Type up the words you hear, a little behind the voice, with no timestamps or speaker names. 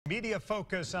Media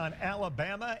focus on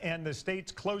Alabama and the state's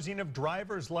closing of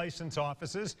driver's license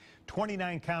offices.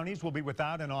 29 counties will be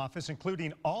without an office,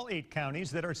 including all 8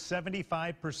 counties that are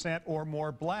 75% or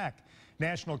more black.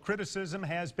 National criticism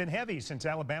has been heavy since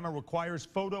Alabama requires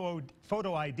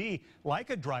photo ID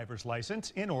like a driver's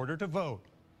license in order to vote.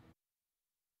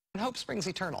 Hope springs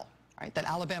eternal, right? That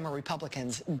Alabama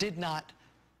Republicans did not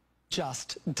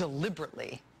just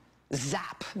deliberately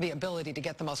zap the ability to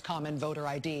get the most common voter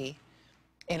ID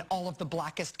in all of the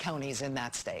blackest counties in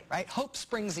that state, right? Hope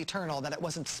springs eternal that it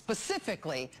wasn't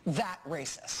specifically that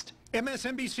racist.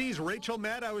 MSNBC's Rachel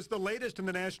Maddow is the latest in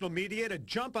the national media to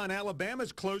jump on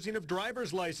Alabama's closing of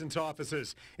driver's license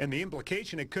offices and the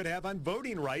implication it could have on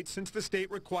voting rights since the state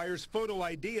requires photo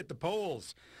ID at the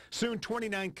polls. Soon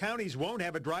 29 counties won't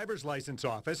have a driver's license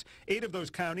office. 8 of those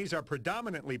counties are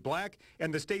predominantly black,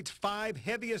 and the state's 5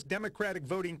 heaviest Democratic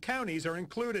voting counties are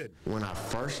included. When I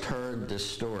first heard this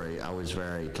story, I was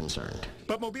very concerned.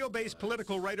 But Mobile-based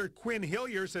political writer Quinn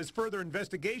Hillier says further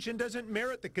investigation doesn't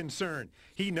merit the concern.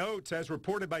 He notes, as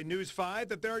reported by News 5,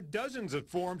 that there are dozens of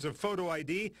forms of photo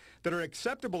ID that are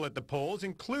acceptable at the polls,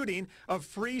 including a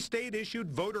free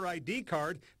state-issued voter ID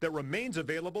card that remains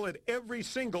available at every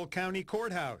single county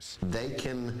courthouse. They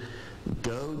can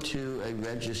go to a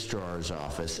registrar's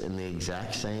office in the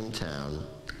exact same town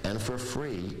and for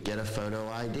free get a photo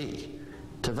ID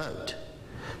to vote.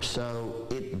 So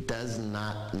it does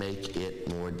not make it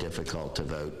more difficult to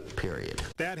vote, period.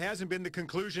 That hasn't been the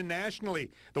conclusion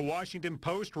nationally. The Washington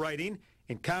Post writing,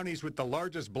 in counties with the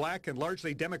largest black and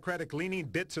largely Democratic-leaning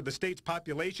bits of the state's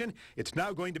population, it's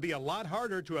now going to be a lot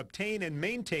harder to obtain and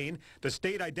maintain the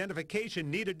state identification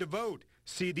needed to vote.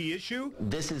 See the issue?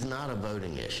 This is not a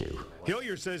voting issue.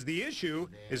 Hillier says the issue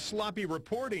is sloppy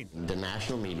reporting. The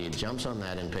national media jumps on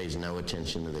that and pays no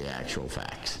attention to the actual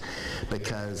facts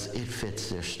because it fits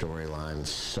their storyline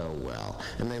so well.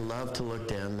 And they love to look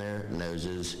down their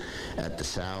noses at the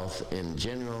South in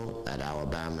general, at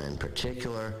Alabama in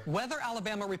particular. Whether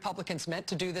Alabama Republicans meant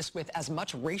to do this with as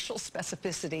much racial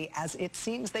specificity as it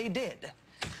seems they did,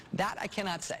 that I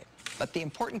cannot say. But the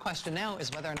important question now is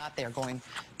whether or not they are going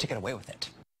to get away with it.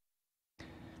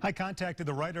 I contacted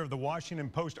the writer of the Washington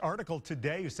Post article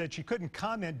today who said she couldn't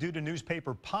comment due to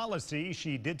newspaper policy.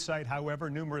 She did cite, however,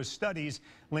 numerous studies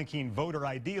linking voter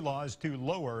ID laws to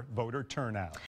lower voter turnout.